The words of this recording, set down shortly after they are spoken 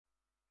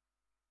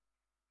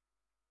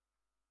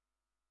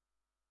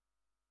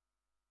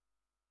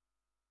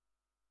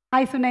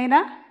Hi Sunaina,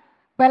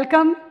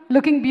 welcome,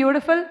 looking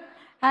beautiful.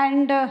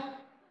 And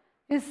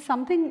is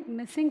something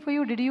missing for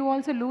you? Did you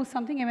also lose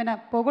something? ఏమైనా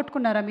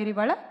పోగొట్టుకున్నారా మీరు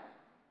ఇవాళ?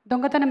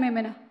 దొంగతనం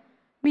ఏమైనా?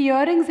 మీ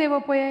ear rings ఏవో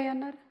పోయాయి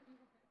అన్నారు?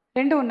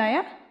 రెండు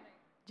ఉన్నాయా?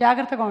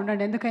 జాగ్రత్తగా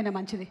ఉండండి, ఎందుకైనా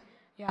మంచిది.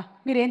 యా,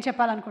 మీరు ఏం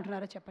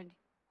చెప్పాలనుకుంటున్నారో చెప్పండి.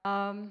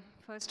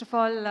 First of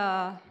all,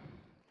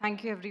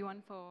 thank you everyone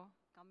for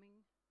coming.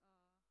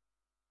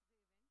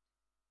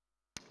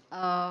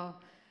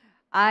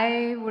 I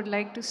would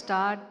like to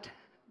start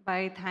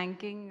by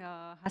thanking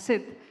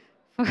Hasid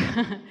for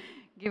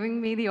giving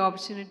me the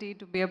opportunity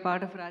to be a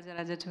part of Raja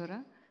Raja Chora.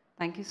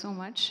 Thank you so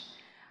much.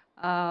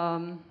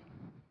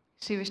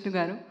 Shri Vishnu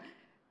Garu,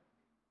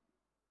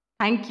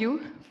 thank you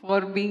for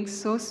being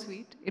so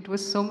sweet. It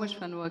was so much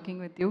fun working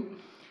with you.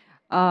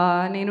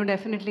 నేను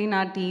definitely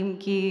నా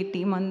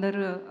team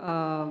అందరు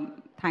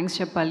thanks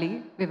చెప్పాలి.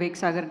 వివేక్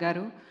సాగర్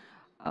గారు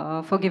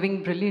for giving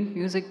brilliant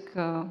music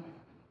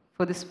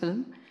for this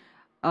film,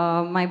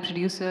 my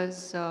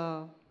producers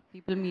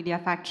people media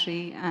factory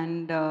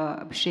and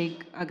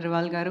Abhishek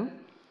Agarwal గారు.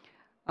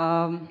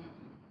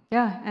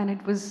 Yeah, and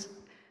it was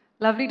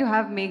lovely to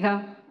have Megha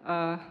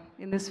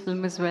in this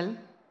film as well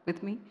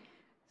with me.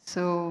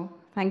 So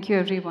thank you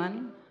everyone.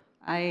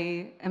 I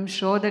am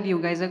sure that you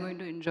guys are going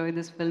to enjoy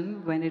this film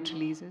when it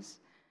releases.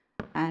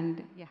 And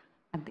yeah,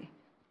 Ante.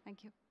 Thank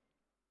you.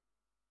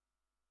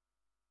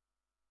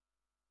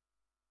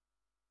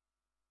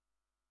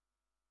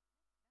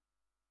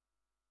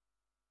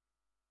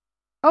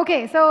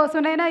 Okay, so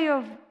Sunaina,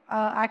 you've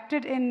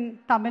acted in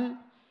Tamil.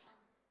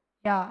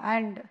 Yeah,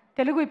 and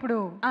Telugu ఇప్పుడు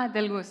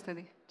Telugu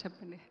వస్తుంది,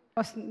 చెప్పండి.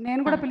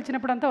 నేను కూడా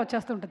పిలిచినప్పుడు అంతా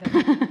వచ్చేస్తుంటుంది.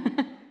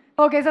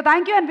 Okay, so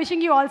thank you and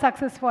wishing you all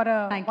success for a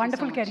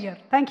wonderful career.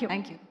 Thank you.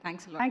 Thank you.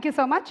 Thanks a lot. Thank you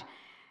so much.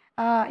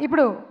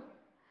 ఇప్పుడు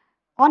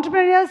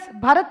entrepreneurs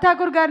Bharat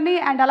Thakur గారిని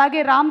and అలాగే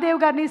రామ్దేవ్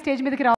గారిని స్టేజ్ మీదకి